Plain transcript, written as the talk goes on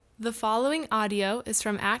The following audio is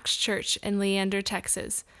from Acts Church in Leander,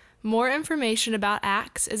 Texas. More information about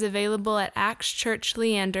Acts is available at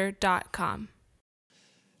actschurchleander.com.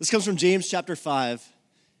 This comes from James chapter 5.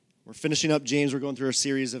 We're finishing up James. We're going through a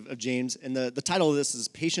series of James. And the title of this is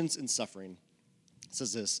Patience in Suffering. It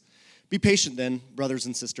says this: Be patient then, brothers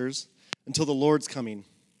and sisters, until the Lord's coming.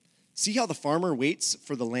 See how the farmer waits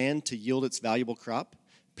for the land to yield its valuable crop,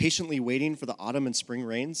 patiently waiting for the autumn and spring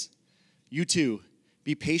rains? You too,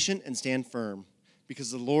 be patient and stand firm, because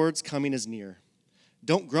the Lord's coming is near.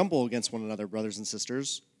 Don't grumble against one another, brothers and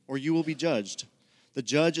sisters, or you will be judged. The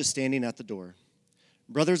judge is standing at the door.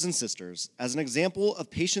 Brothers and sisters, as an example of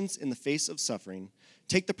patience in the face of suffering,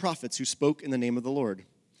 take the prophets who spoke in the name of the Lord.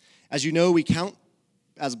 As you know, we count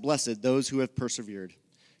as blessed those who have persevered.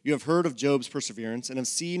 You have heard of Job's perseverance and have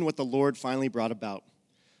seen what the Lord finally brought about.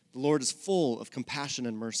 The Lord is full of compassion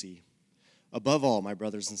and mercy. Above all, my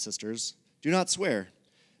brothers and sisters, do not swear,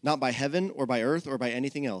 not by heaven or by earth or by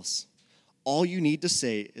anything else. All you need to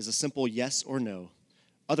say is a simple yes or no.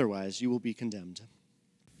 Otherwise, you will be condemned.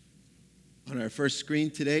 On our first screen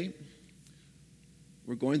today,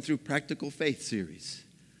 we're going through Practical Faith series.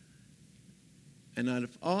 And out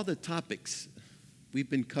of all the topics we've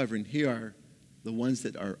been covering, here are the ones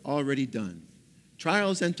that are already done.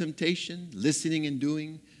 Trials and temptation, listening and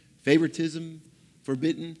doing, favoritism,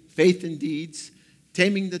 forbidden, faith and deeds,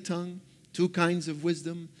 taming the tongue, 2 kinds of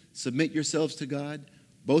wisdom, submit yourselves to God,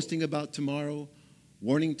 boasting about tomorrow,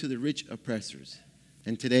 warning to the rich oppressors.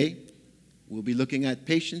 And today, we'll be looking at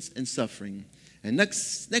patience and suffering. And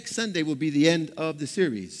next Sunday will be the end of the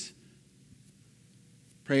series,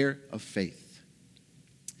 Prayer of Faith.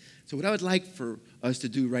 So what I would like for us to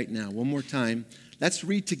do right now, one more time, let's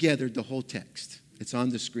read together the whole text. It's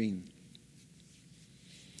on the screen.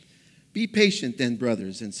 Be patient then,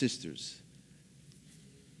 brothers and sisters.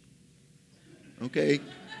 Okay.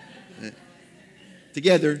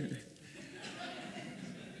 Together.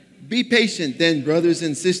 Be patient then, brothers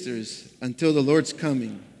and sisters, until the Lord's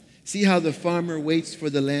coming. See how the farmer waits for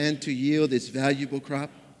the land to yield its valuable crop,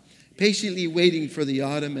 patiently waiting for the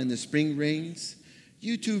autumn and the spring rains.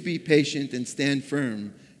 You too be patient and stand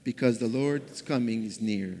firm, because the Lord's coming is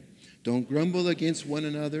near. Don't grumble against one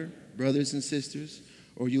another, brothers and sisters,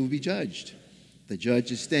 or you will be judged. The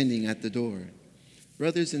judge is standing at the door.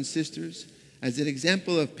 Brothers and sisters, as an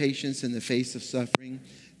example of patience in the face of suffering,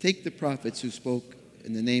 take the prophets who spoke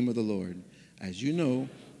in the name of the Lord. As you know,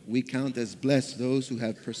 we count as blessed those who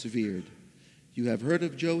have persevered. You have heard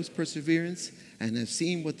of Job's perseverance and have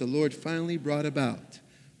seen what the Lord finally brought about.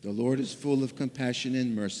 The Lord is full of compassion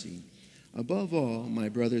and mercy. Above all, my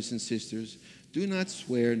brothers and sisters, do not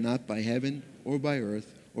swear, not by heaven or by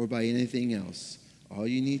earth or by anything else. All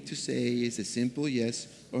you need to say is a simple yes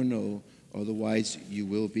or no, otherwise you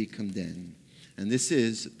will be condemned. And this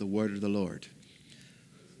is the word of the Lord.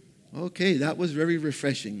 Okay, that was very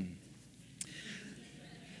refreshing.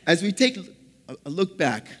 As we take a look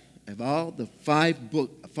back at all the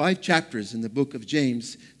 5 chapters in the book of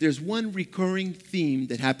James, there's one recurring theme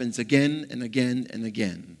that happens again and again and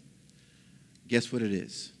again. Guess what it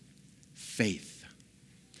is? Faith.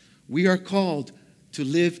 We are called to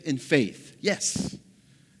live in faith. Yes,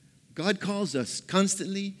 God calls us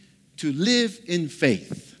constantly to live in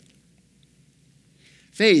faith.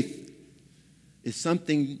 Faith is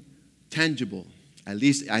something tangible. At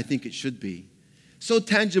least I think it should be. So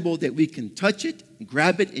tangible that we can touch it,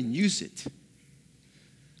 grab it, and use it.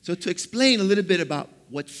 So to explain a little bit about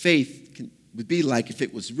what faith would be like if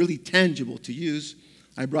it was really tangible to use,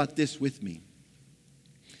 I brought this with me.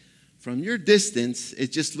 From your distance,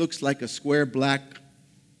 it just looks like a square black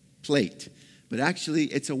plate. But actually,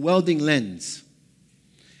 it's a welding lens.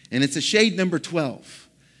 And it's a shade number 12.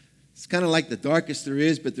 It's kind of like the darkest there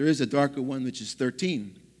is, but there is a darker one, which is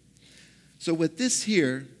 13. So with this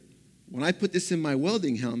here, when I put this in my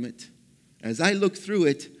welding helmet, as I look through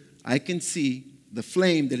it, I can see the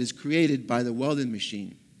flame that is created by the welding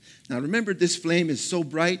machine. Now remember, this flame is so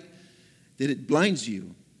bright that it blinds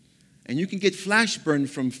you. And you can get flash burn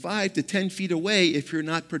from 5 to 10 feet away if you're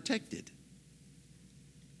not protected.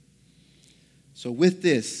 So with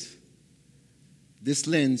this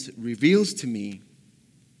lens reveals to me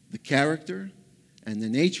the character and the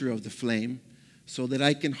nature of the flame so that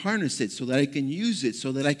I can harness it, so that I can use it,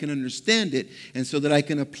 so that I can understand it, and so that I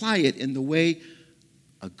can apply it in the way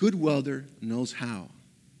a good welder knows how.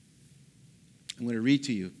 I'm going to read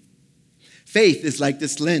to you. Faith is like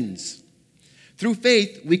this lens. Through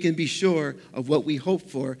faith, we can be sure of what we hope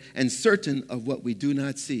for and certain of what we do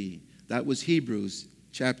not see. That was Hebrews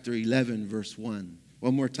chapter 11, verse 1.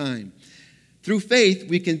 One more time. Through faith,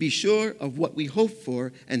 we can be sure of what we hope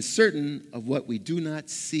for and certain of what we do not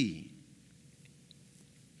see.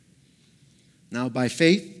 Now, by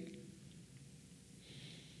faith,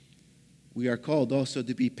 we are called also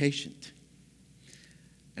to be patient.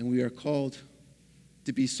 And we are called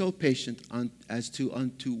to be so patient as to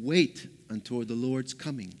wait until the Lord's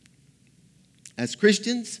coming. As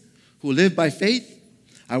Christians who live by faith,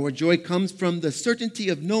 our joy comes from the certainty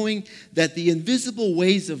of knowing that the invisible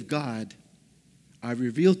ways of God are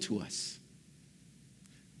revealed to us.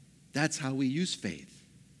 That's how we use faith.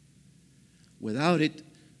 Without it,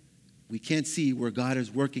 we can't see where God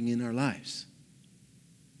is working in our lives.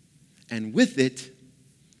 And with it,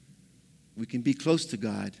 we can be close to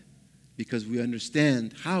God because we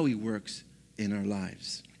understand how He works in our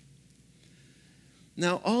lives.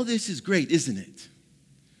 Now, all this is great, isn't it?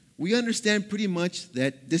 We understand pretty much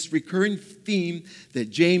that this recurring theme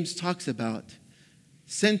that James talks about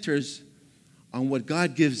centers on what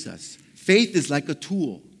God gives us. Faith is like a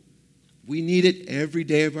tool. We need it every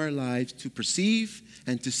day of our lives to perceive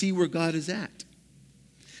and to see where God is at.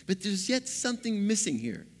 But there's yet something missing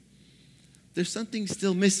here. There's something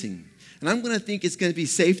still missing. And I'm going to think it's going to be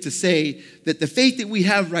safe to say that the faith that we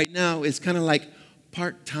have right now is kind of like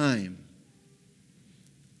part-time.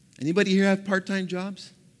 Anybody here have part-time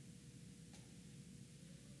jobs?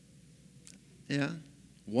 Yeah?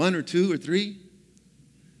 1 or 2 or 3?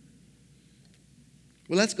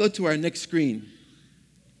 Well, let's go to our next screen.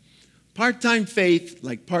 Part-time faith,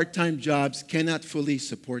 like part-time jobs, cannot fully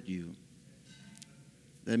support you.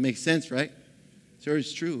 That makes sense, right? Sure,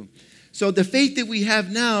 it's true. So the faith that we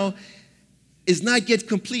have now is not yet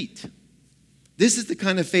complete. This is the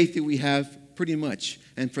kind of faith that we have pretty much.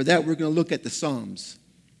 And for that, we're going to look at the Psalms.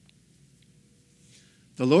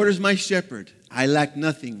 The Lord is my shepherd. I lack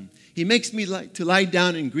nothing. He makes me to lie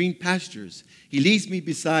down in green pastures. He leads me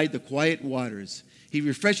beside the quiet waters. He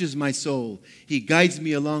refreshes my soul. He guides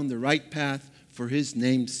me along the right path for His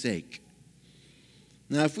name's sake.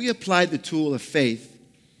 Now, if we apply the tool of faith,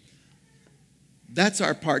 that's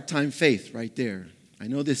our part-time faith right there. I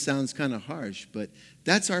know this sounds kind of harsh, but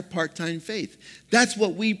that's our part-time faith. That's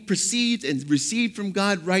what we perceived and received from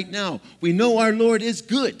God right now. We know our Lord is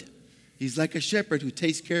good. He's like a shepherd who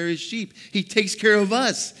takes care of His sheep. He takes care of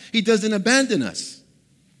us. He doesn't abandon us.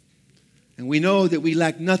 And we know that we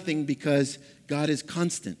lack nothing because God is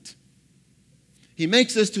constant. He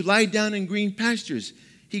makes us to lie down in green pastures.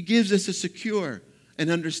 He gives us a secure and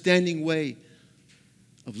understanding way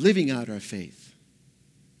of living out our faith.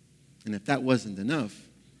 And if that wasn't enough,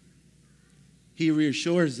 He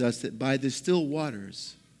reassures us that by the still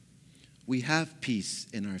waters, we have peace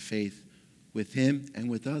in our faith with Him and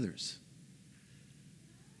with others.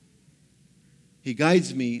 He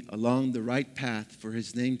guides me along the right path for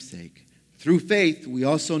His name's sake. Through faith, we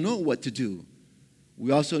also know what to do. We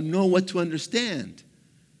also know what to understand,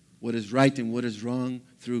 what is right and what is wrong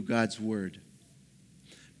through God's Word.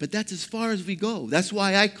 But that's as far as we go. That's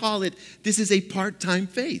why I call it, this is a part-time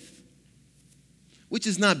faith, which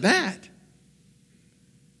is not bad.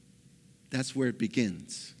 That's where it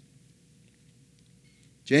begins.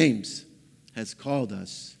 James has called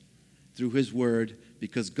us through his word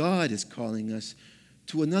because God is calling us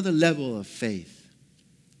to another level of faith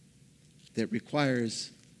that requires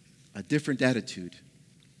a different attitude.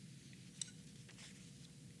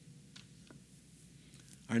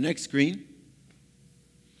 Our next screen.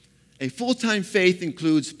 A full-time faith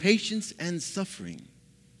includes patience and suffering.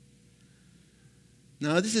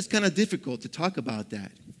 Now, this is kind of difficult to talk about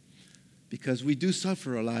that because we do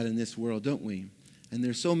suffer a lot in this world, don't we? And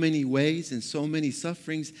there's so many ways and so many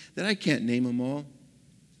sufferings that I can't name them all.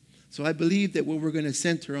 So I believe that what we're going to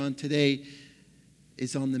center on today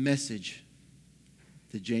is on the message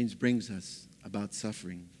that James brings us about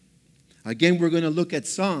suffering. Again, we're going to look at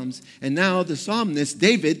Psalms, and now the psalmist,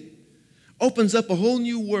 David, opens up a whole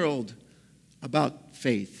new world about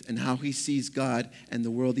faith and how he sees God and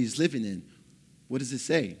the world he's living in. What does it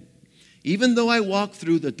say? Even though I walk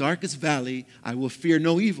through the darkest valley, I will fear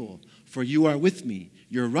no evil, for you are with me.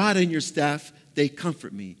 Your rod and your staff, they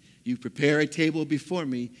comfort me. You prepare a table before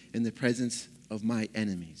me in the presence of my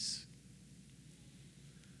enemies.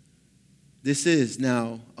 This is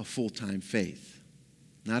now a full-time faith,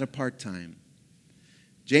 not a part-time.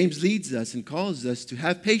 James leads us and calls us to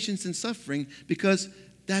have patience in suffering because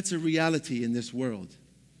that's a reality in this world.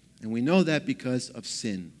 And we know that because of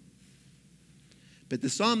sin. But the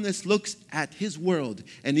psalmist looks at his world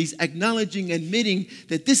and he's acknowledging, admitting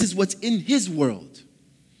that this is what's in his world.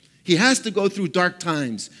 He has to go through dark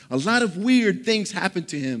times. A lot of weird things happen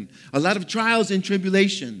to him. A lot of trials and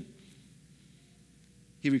tribulation.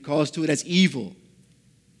 He recalls to it as evil.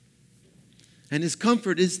 And his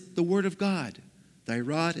comfort is the word of God. Thy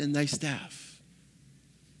rod and thy staff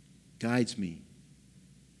guides me,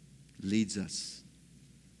 leads us.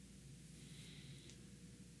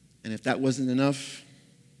 And if that wasn't enough,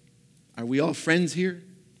 are we all friends here?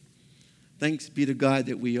 Thanks be to God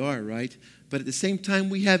that we are, right? But at the same time,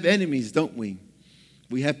 we have enemies, don't we?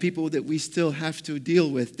 We have people that we still have to deal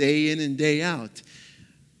with day in and day out.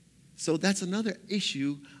 So that's another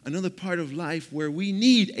issue, another part of life where we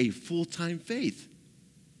need a full-time faith.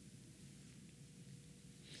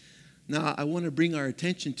 Now, I want to bring our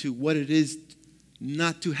attention to what it is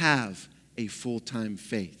not to have a full-time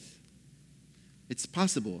faith. It's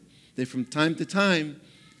possible that from time to time,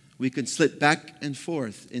 we can slip back and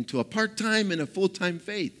forth into a part-time and a full-time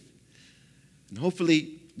faith. And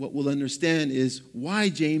hopefully, what we'll understand is why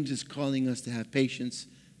James is calling us to have patience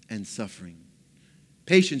and suffering.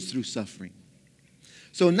 Patience through suffering.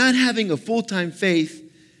 So not having a full-time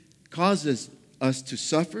faith causes us to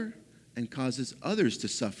suffer and causes others to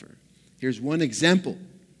suffer. Here's one example.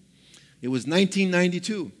 It was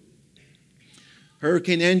 1992.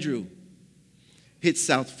 Hurricane Andrew hit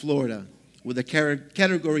South Florida with a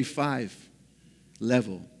Category 5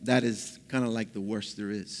 level. That is kind of like the worst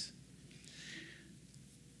there is.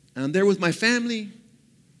 And I'm there with my family,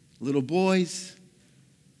 little boys.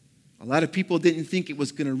 A lot of people didn't think it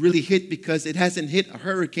was going to really hit because it hasn't hit a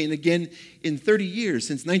hurricane again in 30 years.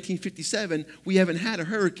 Since 1957, we haven't had a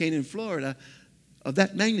hurricane in Florida of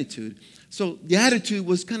that magnitude. So the attitude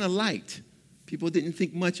was kind of light. People didn't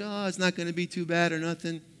think much, it's not going to be too bad or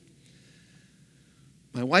nothing.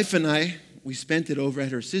 My wife and I, we spent it over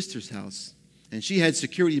at her sister's house. And she had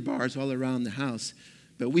security bars all around the house,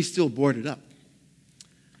 but we still boarded up.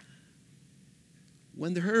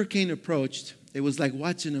 When the hurricane approached, it was like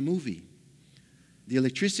watching a movie. The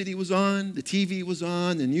electricity was on, the TV was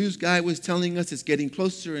on, the news guy was telling us it's getting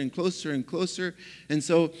closer and closer and closer. And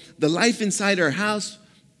so the life inside our house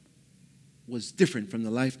was different from the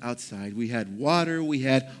life outside. We had water, we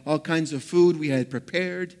had all kinds of food we had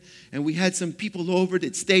prepared, and we had some people over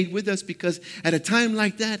that stayed with us because at a time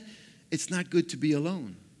like that, it's not good to be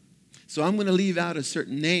alone. So I'm going to leave out a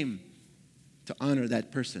certain name to honor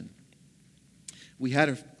that person. We had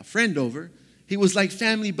a friend over. He was like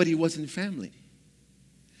family, but he wasn't family.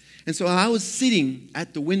 And so I was sitting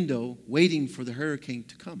at the window waiting for the hurricane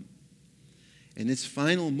to come. In its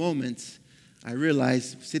final moments, I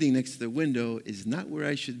realized sitting next to the window is not where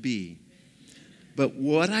I should be. But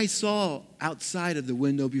what I saw outside of the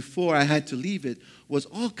window before I had to leave it was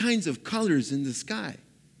all kinds of colors in the sky.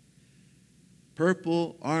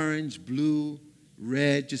 Purple, orange, blue,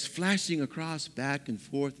 red, just flashing across back and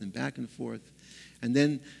forth and back and forth. And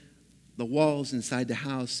then the walls inside the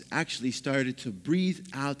house actually started to breathe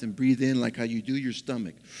out and breathe in like how you do your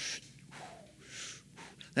stomach.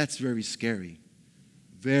 That's very scary.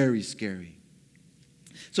 Very scary.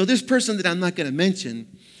 So this person that I'm not going to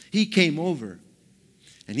mention, he came over.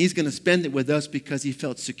 And he's going to spend it with us because he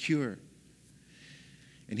felt secure.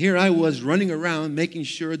 And here I was running around making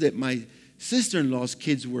sure that my sister-in-law's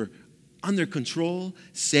kids were under control,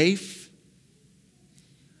 safe.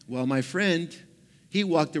 While my friend, he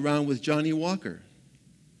walked around with Johnny Walker.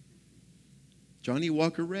 Johnny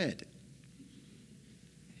Walker Red.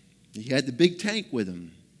 He had the big tank with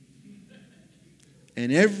him.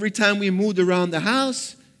 And every time we moved around the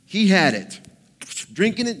house, he had it.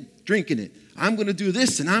 Drinking it. I'm going to do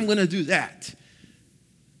this and I'm going to do that.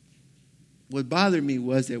 What bothered me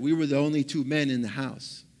was that we were the only two men in the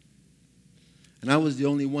house. And I was the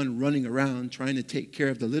only one running around trying to take care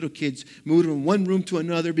of the little kids, moving from one room to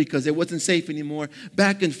another because it wasn't safe anymore,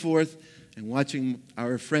 back and forth, and watching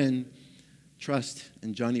our friend Trust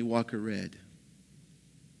and Johnny Walker Red.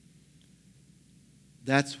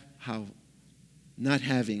 That's how not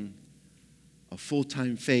having a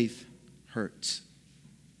full-time faith hurts.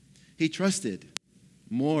 He trusted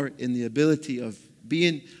more in the ability of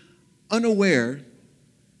being unaware,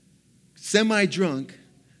 semi-drunk,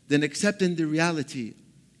 than accepting the reality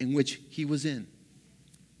in which he was in.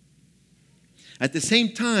 At the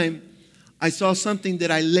same time, I saw something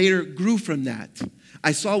that I later grew from that.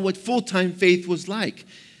 I saw what full-time faith was like.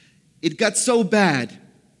 It got so bad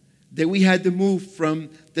that we had to move from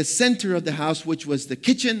the center of the house, which was the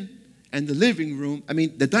kitchen and the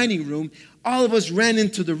dining room. All of us ran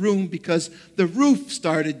into the room because the roof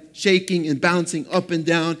started shaking and bouncing up and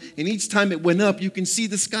down. And each time it went up, you can see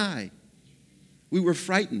the sky. We were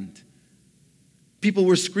frightened. People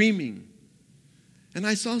were screaming. And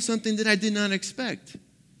I saw something that I did not expect.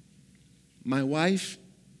 My wife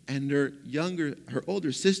and her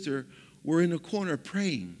older sister were in a corner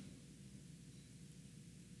praying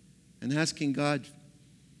and asking God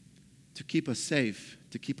to keep us safe,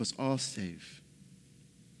 to keep us all safe.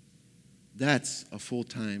 That's a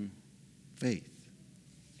full-time faith.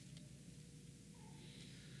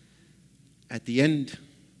 At the end,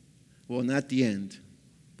 well, not the end,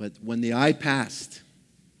 but when the eye passed,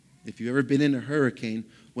 if you've ever been in a hurricane,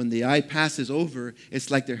 when the eye passes over,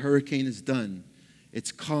 it's like the hurricane is done.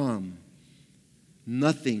 It's calm.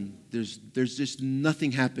 Nothing. There's just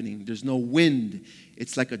nothing happening. There's no wind.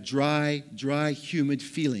 It's like a dry, humid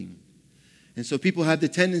feeling. And so people have the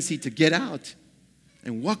tendency to get out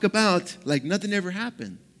and walk about like nothing ever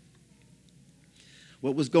happened.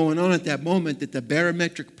 What was going on at that moment, that the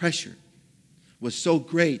barometric pressure was so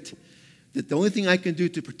great that the only thing I could do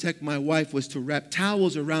to protect my wife was to wrap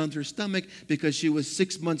towels around her stomach because she was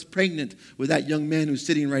 6 months pregnant with that young man who's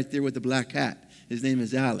sitting right there with the black hat. His name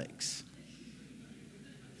is Alex.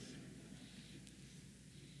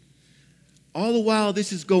 All the while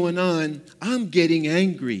this is going on, I'm getting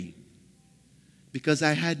angry because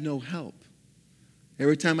I had no help.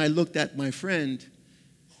 Every time I looked at my friend,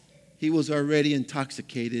 he was already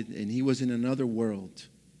intoxicated and he was in another world.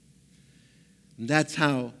 And that's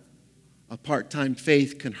how a part-time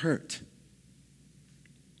faith can hurt.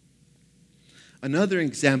 Another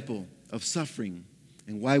example of suffering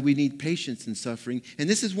and why we need patience in suffering, and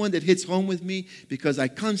this is one that hits home with me because I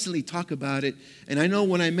constantly talk about it, and I know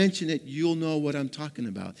when I mention it, you'll know what I'm talking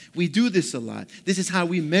about. We do this a lot. This is how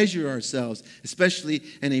we measure ourselves, especially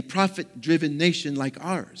in a profit-driven nation like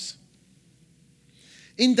ours.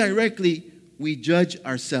 Indirectly, we judge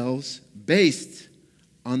ourselves based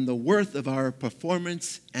on the worth of our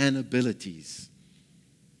performance and abilities.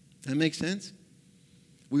 That makes sense?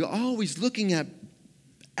 We're always looking at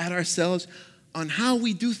ourselves on how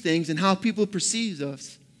we do things and how people perceive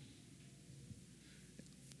us.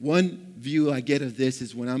 One view I get of this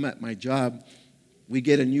is when I'm at my job, we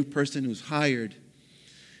get a new person who's hired,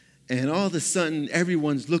 and all of a sudden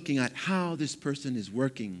everyone's looking at how this person is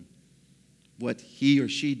working, what he or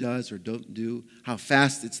she does or don't do, how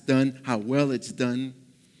fast it's done, how well it's done.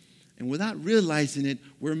 And without realizing it,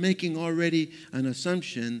 we're making already an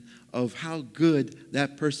assumption of how good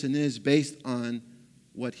that person is based on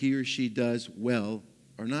what he or she does well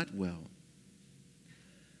or not well.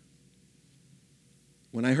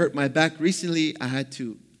 When I hurt my back recently, I had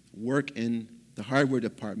to work in the hardware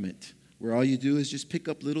department, where all you do is just pick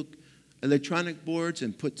up little electronic boards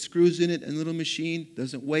and put screws in it, and a little machine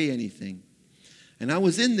doesn't weigh anything. And I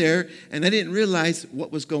was in there, and I didn't realize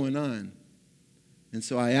what was going on. And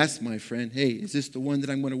so I asked my friend, hey, is this the one that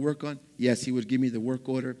I'm going to work on? Yes, he would give me the work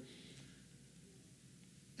order.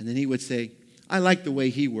 And then he would say, I like the way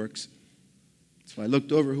he works. So I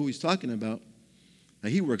looked over who he's talking about. Now,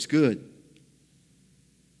 he works good.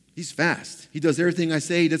 He's fast. He does everything I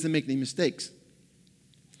say. He doesn't make any mistakes.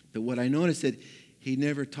 But what I noticed that he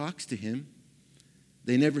never talks to him.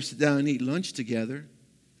 They never sit down and eat lunch together.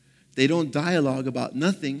 They don't dialogue about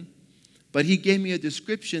nothing. But he gave me a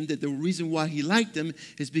description that the reason why he liked him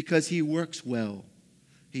is because he works well.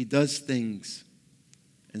 He does things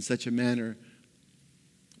in such a manner.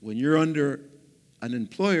 When you're under an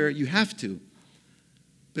employer, you have to.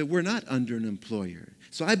 But we're not under an employer.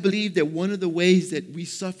 So I believe that one of the ways that we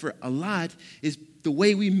suffer a lot is the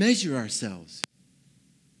way we measure ourselves.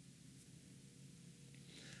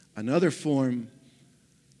 Another form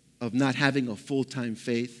of not having a full-time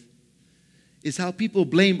faith is how people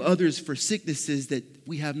blame others for sicknesses that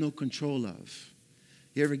we have no control of.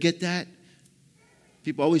 You ever get that?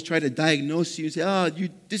 People always try to diagnose you and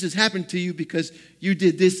say, this has happened to you because you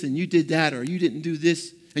did this and you did that, or you didn't do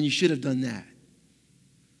this and you should have done that.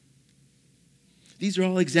 These are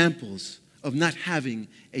all examples of not having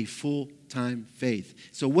a full-time faith.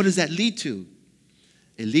 So what does that lead to?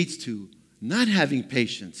 It leads to not having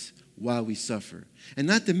patience while we suffer. And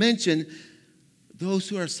not to mention those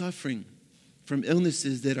who are suffering from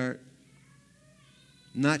illnesses that are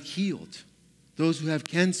not healed. Those who have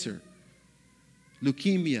cancer,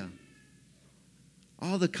 leukemia,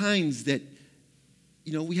 all the kinds that,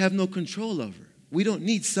 we have no control over. We don't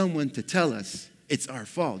need someone to tell us it's our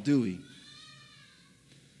fault, do we?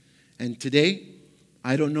 And today,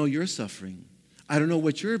 I don't know your suffering. I don't know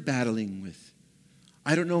what you're battling with.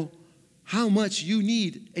 I don't know how much you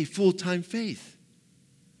need a full-time faith.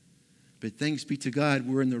 But thanks be to God,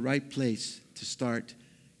 we're in the right place to start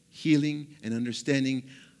healing and understanding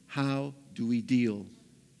how do we deal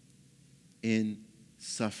in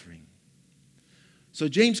suffering. So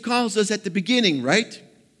James calls us at the beginning, right?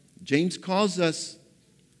 James calls us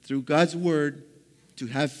through God's word to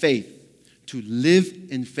have faith, to live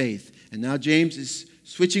in faith. And now James is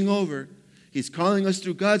switching over. He's calling us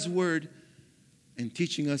through God's word and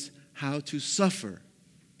teaching us how to suffer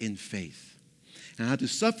in faith. And how to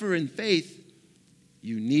suffer in faith,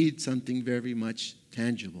 you need something very much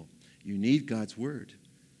tangible. You need God's word.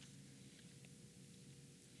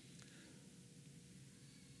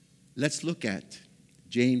 Let's look at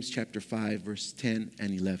James chapter 5, verse 10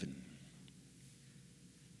 and 11.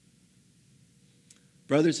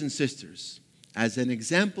 Brothers and sisters, as an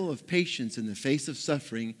example of patience in the face of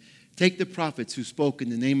suffering, take the prophets who spoke in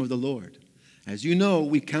the name of the Lord. As you know,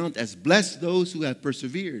 we count as blessed those who have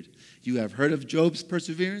persevered. You have heard of Job's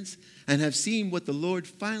perseverance and have seen what the Lord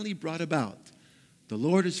finally brought about. The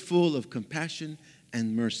Lord is full of compassion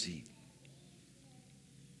and mercy.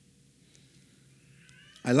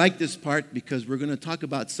 I like this part because we're going to talk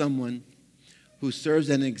about someone who serves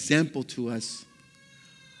an example to us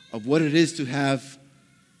of what it is to have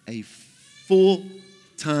a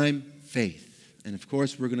full-time faith. And of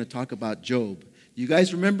course, we're going to talk about Job. You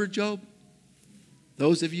guys remember Job?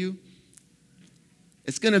 Those of you?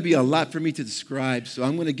 It's going to be a lot for me to describe, so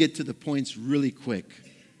I'm going to get to the points really quick.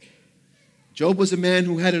 Job was a man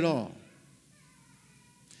who had it all.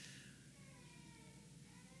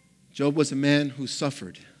 Job was a man who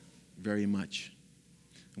suffered very much.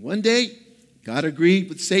 One day, God agreed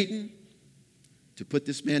with Satan to put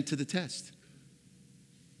this man to the test.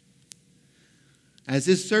 As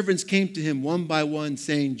his servants came to him one by one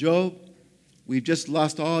saying, Job, we've just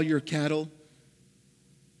lost all your cattle.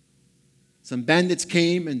 Some bandits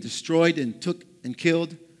came and destroyed and took and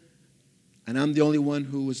killed, and I'm the only one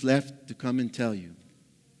who was left to come and tell you.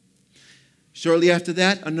 Shortly after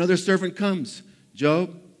that, another servant comes.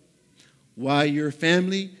 Job, while your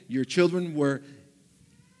family, your children were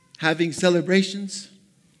having celebrations,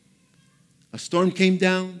 a storm came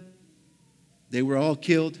down. They were all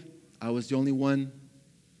killed. I was the only one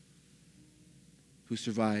who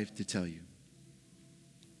survived to tell you.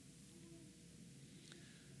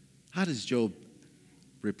 How does Job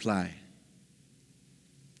reply?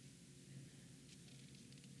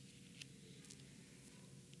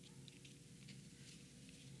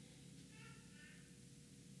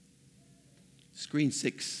 Screen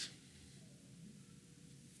 6.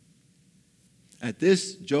 At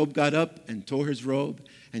this, Job got up and tore his robe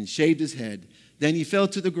and shaved his head. Then he fell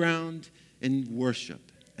to the ground in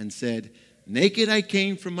worship and said, Naked I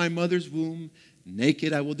came from my mother's womb,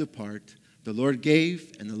 naked I will depart. The Lord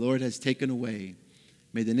gave, and the Lord has taken away.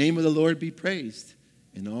 May the name of the Lord be praised.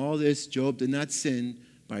 In all this, Job did not sin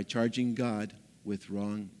by charging God with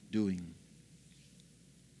wrongdoing.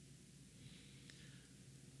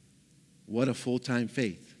 What a full-time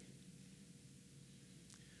faith.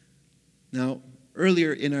 Now,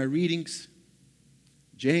 earlier in our readings,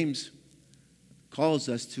 James calls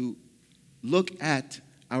us to look at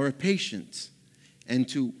our patience and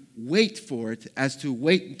to wait for it as to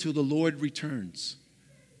wait until the Lord returns.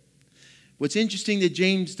 What's interesting that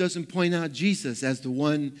James doesn't point out Jesus as the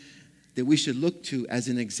one that we should look to as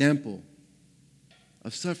an example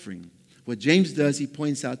of suffering. What James does, he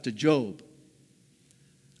points out to Job.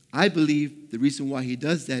 I believe the reason why he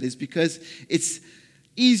does that is because it's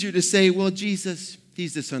easier to say, well, Jesus,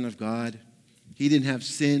 he's the Son of God. He didn't have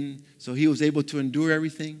sin, so he was able to endure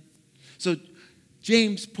everything. So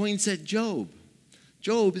James points at Job.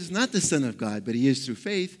 Job is not the Son of God, but he is through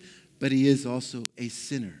faith, but he is also a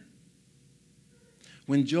sinner.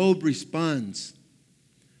 When Job responds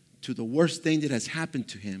to the worst thing that has happened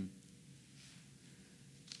to him,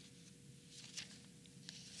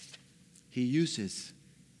 he uses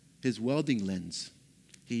his welding lens.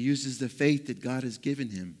 He uses the faith that God has given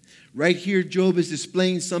him. Right here, Job is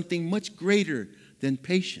displaying something much greater than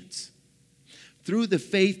patience. Through the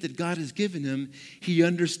faith that God has given him, he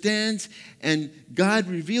understands and God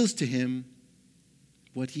reveals to him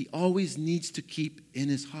what he always needs to keep in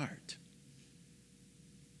his heart.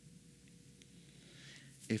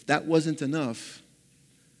 If that wasn't enough,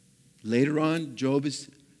 later on, Job is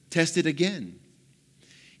tested again.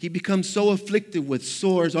 He becomes so afflicted with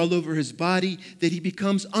sores all over his body that he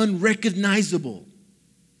becomes unrecognizable.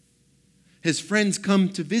 His friends come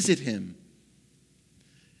to visit him.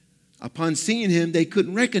 Upon seeing him, they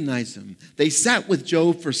couldn't recognize him. They sat with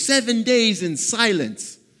Job for 7 days in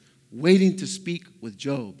silence, waiting to speak with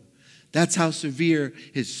Job. That's how severe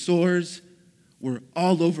his sores were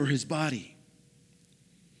all over his body.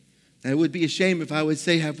 And it would be a shame if I would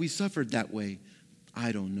say, have we suffered that way?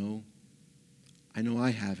 I don't know. I know I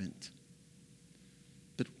haven't.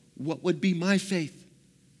 But what would be my faith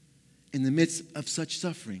in the midst of such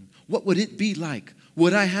suffering? What would it be like?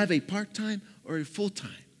 Would I have a part-time or a full-time?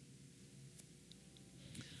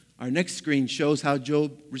 Our next screen shows how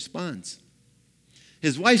Job responds.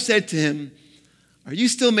 His wife said to him, "Are you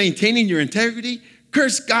still maintaining your integrity?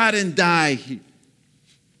 Curse God and die."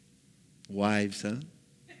 Wives, huh?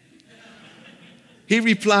 He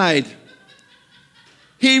replied,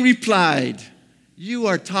 "You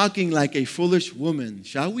are talking like a foolish woman.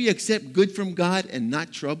 Shall we accept good from God and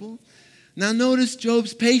not trouble?" Now notice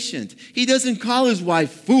Job's patient. He doesn't call his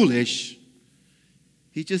wife foolish.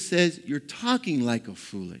 He just says, "You're talking like a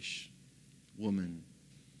foolish woman."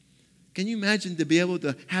 Can you imagine to be able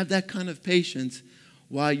to have that kind of patience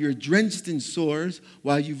while you're drenched in sores,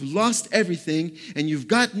 while you've lost everything and you've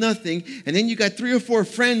got nothing, and then you got 3 or 4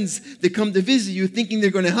 friends that come to visit you thinking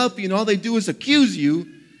they're going to help you, and all they do is accuse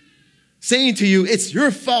you, saying to you, it's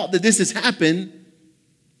your fault that this has happened.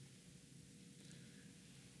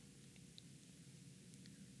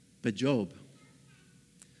 But Job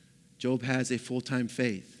has a full-time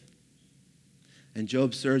faith. And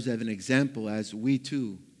Job serves as an example as we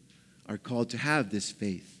too are called to have this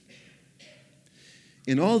faith.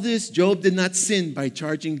 In all this, Job did not sin by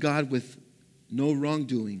charging God with no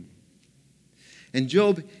wrongdoing. And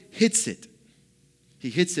Job hits it. He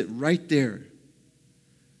hits it right there.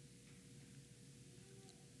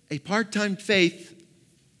 A part-time faith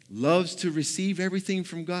loves to receive everything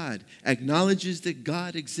from God, acknowledges that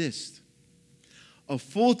God exists. A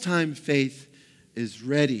full-time faith is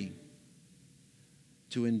ready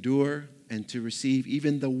to endure and to receive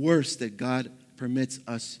even the worst that God permits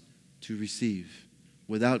us to receive,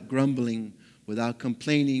 without grumbling, without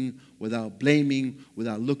complaining, without blaming,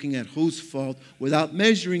 without looking at whose fault, without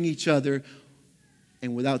measuring each other,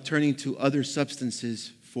 and without turning to other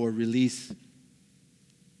substances for release.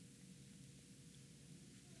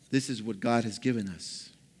 This is what God has given us.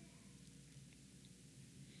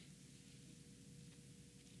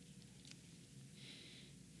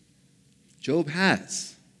 Job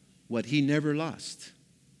has what he never lost.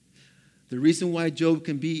 The reason why Job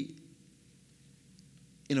can be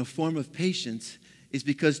in a form of patience is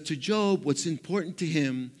because to Job, what's important to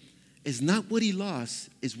him is not what he lost,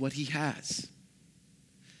 is what he has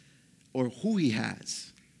or who he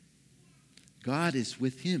has. God is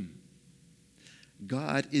with him.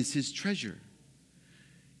 God is his treasure.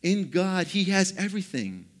 In God, he has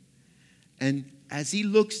everything. And as he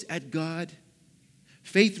looks at God,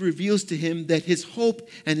 faith reveals to him that his hope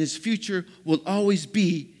and his future will always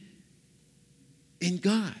be in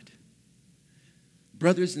God.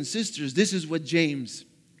 Brothers and sisters, this is what James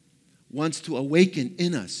wants to awaken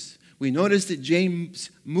in us. We notice that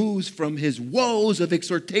James moves from his woes of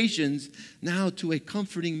exhortations now to a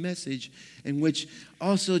comforting message in which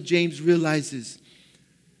also James realizes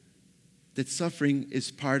that suffering is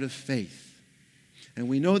part of faith. And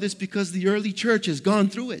we know this because the early church has gone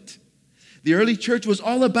through it. The early church was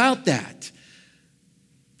all about that.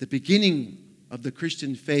 The beginning of the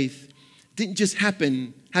Christian faith didn't just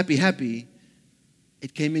happen happy.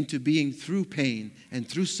 It came into being through pain and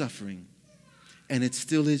through suffering. And it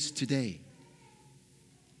still is today.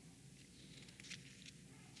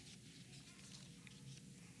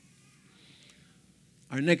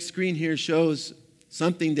 Our next screen here shows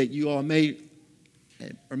something that you all may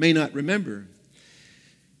or may not remember.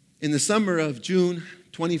 In the summer of June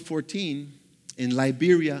 2014, in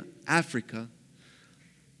Liberia, Africa,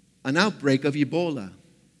 an outbreak of Ebola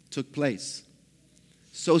took place.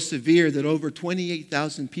 So severe that over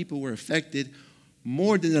 28,000 people were affected.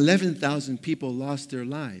 More than 11,000 people lost their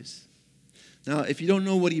lives. Now, if you don't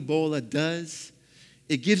know what Ebola does,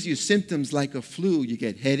 it gives you symptoms like a flu. You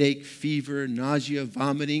get headache, fever, nausea,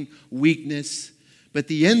 vomiting, weakness. But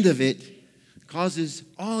the end of it causes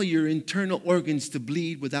all your internal organs to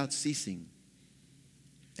bleed without ceasing.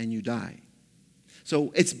 And you die.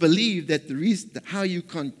 So it's believed that the reason how you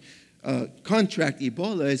contract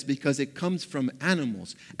Ebola is because it comes from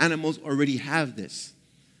animals. Animals already have this,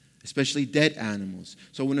 especially dead animals.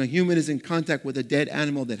 So when a human is in contact with a dead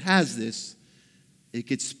animal that has this, it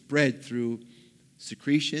gets spread through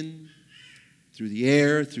secretion, through the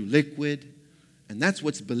air, through liquid, and that's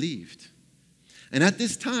what's believed. And at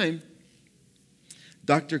this time,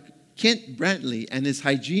 Dr. Kent Brantley and his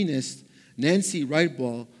hygienist, Nancy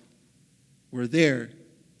Wrightball, were there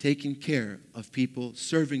taking care of people,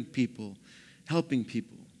 serving people, helping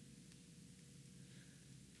people.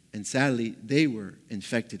 And sadly, they were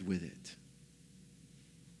infected with it.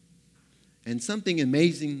 And something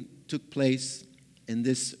amazing took place in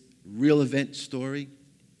this real event story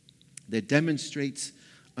that demonstrates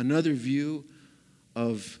another view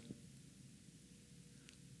of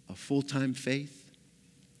a full-time faith.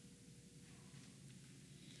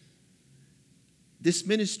 This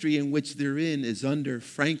ministry in which they're in is under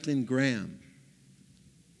Franklin Graham.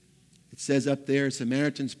 It says up there,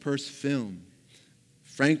 Samaritan's Purse film.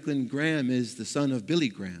 Franklin Graham is the son of Billy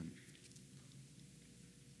Graham.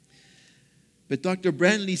 But Dr.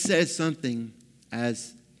 Brantley says something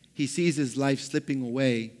as he sees his life slipping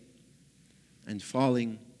away and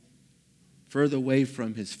falling further away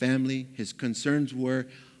from his family. His concerns were,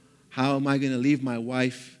 how am I going to leave my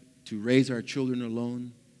wife to raise our children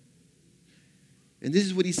alone? And this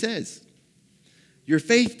is what he says. Your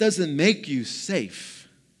faith doesn't make you safe.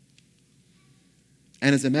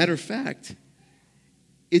 And as a matter of fact,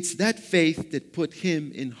 it's that faith that put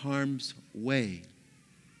him in harm's way.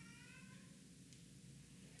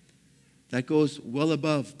 That goes well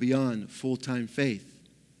above, beyond full-time faith.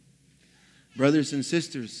 Brothers and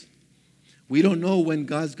sisters, we don't know when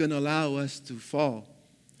God's going to allow us to fall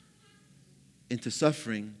into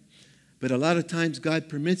suffering, but a lot of times God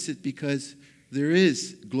permits it because there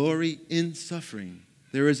is glory in suffering.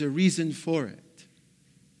 There is a reason for it.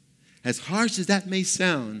 As harsh as that may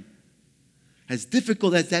sound, as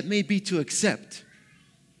difficult as that may be to accept,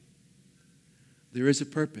 there is a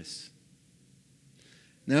purpose.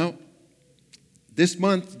 Now, this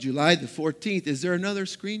month, July the 14th, is there another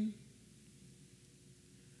screen?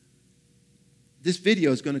 This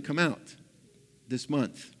video is going to come out this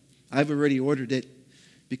month. I've already ordered it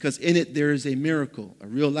because in it there is a miracle, a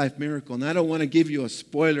real-life miracle. And I don't want to give you a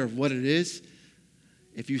spoiler of what it is.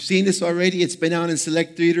 If you've seen this already, it's been out in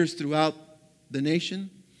select theaters throughout the nation,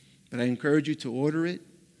 but I encourage you to order it.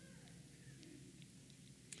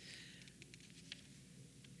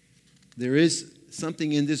 There is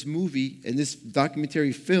something in this movie, in this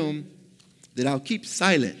documentary film, that I'll keep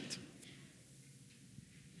silent.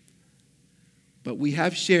 But we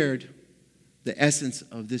have shared the essence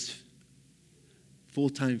of this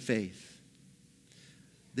full-time faith,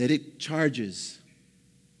 that it charges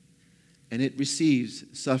and it receives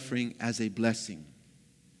suffering as a blessing.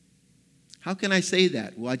 How can I say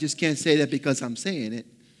that? Well, I just can't say that because I'm saying it.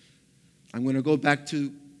 I'm going to go back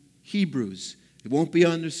to Hebrews. It won't be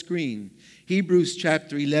on the screen. Hebrews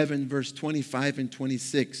chapter 11, verse 25 and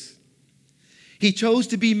 26. He chose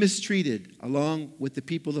to be mistreated along with the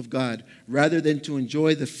people of God rather than to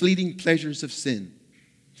enjoy the fleeting pleasures of sin.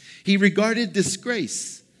 He regarded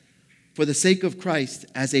disgrace for the sake of Christ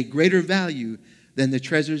as a greater value than the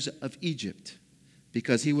treasures of Egypt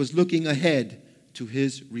because he was looking ahead to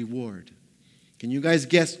his reward. Can you guys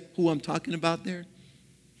guess who I'm talking about there?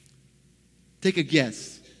 Take a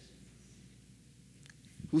guess.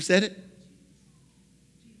 Who said it?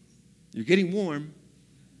 You're getting warm.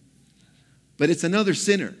 But it's another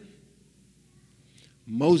sinner.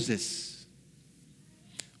 Moses.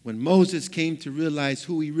 When Moses came to realize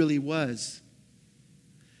who he really was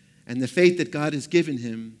and the faith that God has given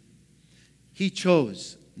him, he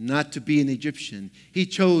chose not to be an Egyptian. He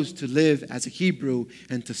chose to live as a Hebrew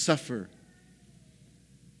and to suffer.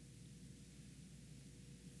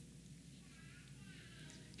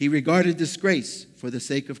 He regarded disgrace for the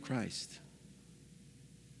sake of Christ.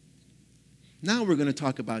 Now we're going to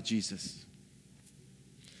talk about Jesus.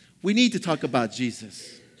 We need to talk about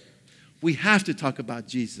Jesus. We have to talk about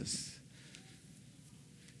Jesus.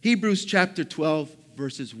 Hebrews chapter 12,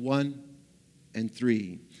 verses 1 and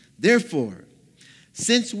 3. Therefore,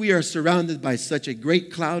 since we are surrounded by such a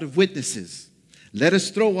great cloud of witnesses, let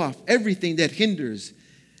us throw off everything that hinders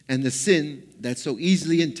and the sin that so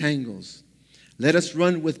easily entangles. Let us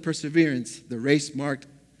run with perseverance the race marked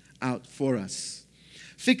out for us,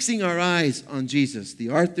 fixing our eyes on Jesus, the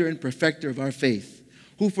author and perfecter of our faith,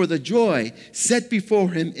 who for the joy set before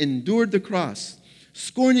him endured the cross,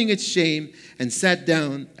 scorning its shame, and sat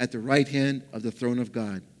down at the right hand of the throne of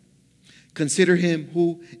God. Consider him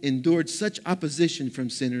who endured such opposition from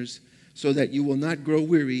sinners, so that you will not grow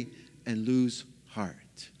weary and lose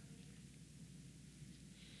heart.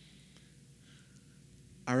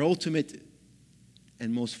 Our ultimate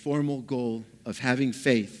and most formal goal of having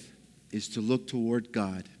faith is to look toward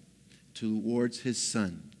God, towards his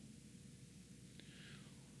Son.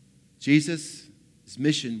 Jesus'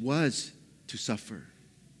 mission was to suffer.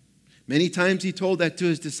 Many times he told that to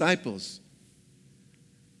his disciples,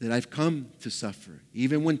 that I've come to suffer.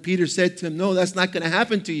 Even when Peter said to him, no, that's not going to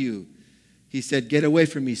happen to you, he said, get away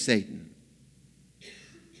from me, Satan.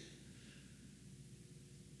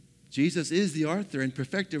 Jesus is the author and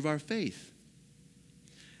perfecter of our faith.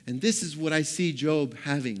 And this is what I see Job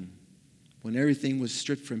having when everything was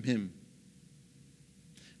stripped from him.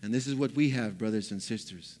 And this is what we have, brothers and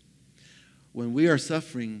sisters. When we are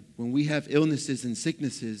suffering, when we have illnesses and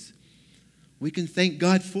sicknesses, we can thank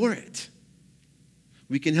God for it.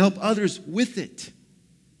 We can help others with it.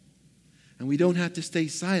 And we don't have to stay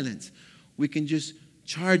silent. We can just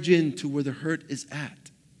charge in to where the hurt is at.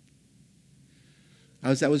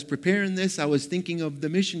 As I was preparing this, I was thinking of the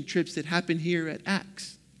mission trips that happen here at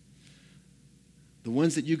Acts. the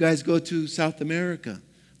ones that you guys go to South America,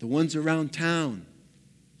 the ones around town.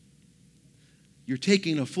 You're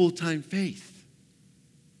taking a full-time faith.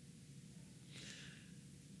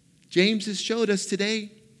 James has showed us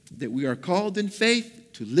today that we are called in faith,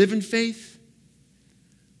 to live in faith,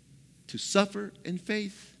 to suffer in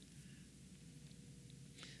faith.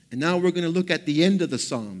 And now we're going to look at the end of the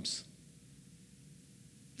Psalms,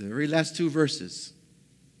 the very last two verses.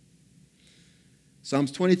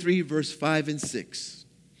 Psalms 23, verse 5 and 6.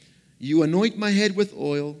 You anoint my head with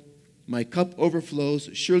oil, my cup overflows.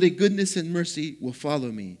 Surely goodness and mercy will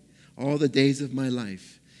follow me all the days of my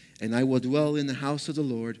life, and I will dwell in the house of the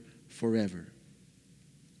Lord forever.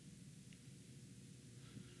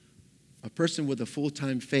 A person with a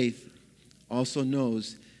full-time faith also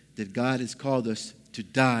knows that God has called us to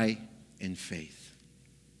die in faith.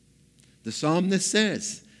 The psalmist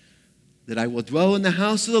says that I will dwell in the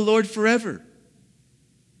house of the Lord forever.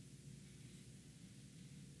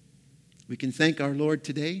 We can thank our Lord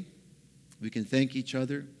today. We can thank each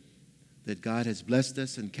other that God has blessed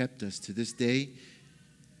us and kept us to this day.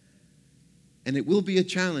 And it will be a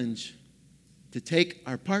challenge to take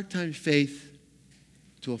our part-time faith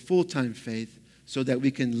to a full-time faith so that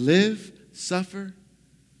we can live, suffer,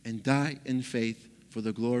 and die in faith for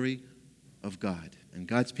the glory of God. And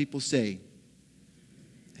God's people say,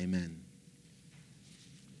 amen.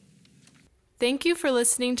 Thank you for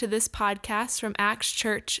listening to this podcast from Acts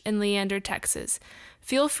Church in Leander, Texas.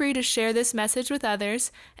 Feel free to share this message with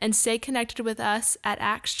others and stay connected with us at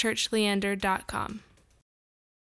actschurchleander.com.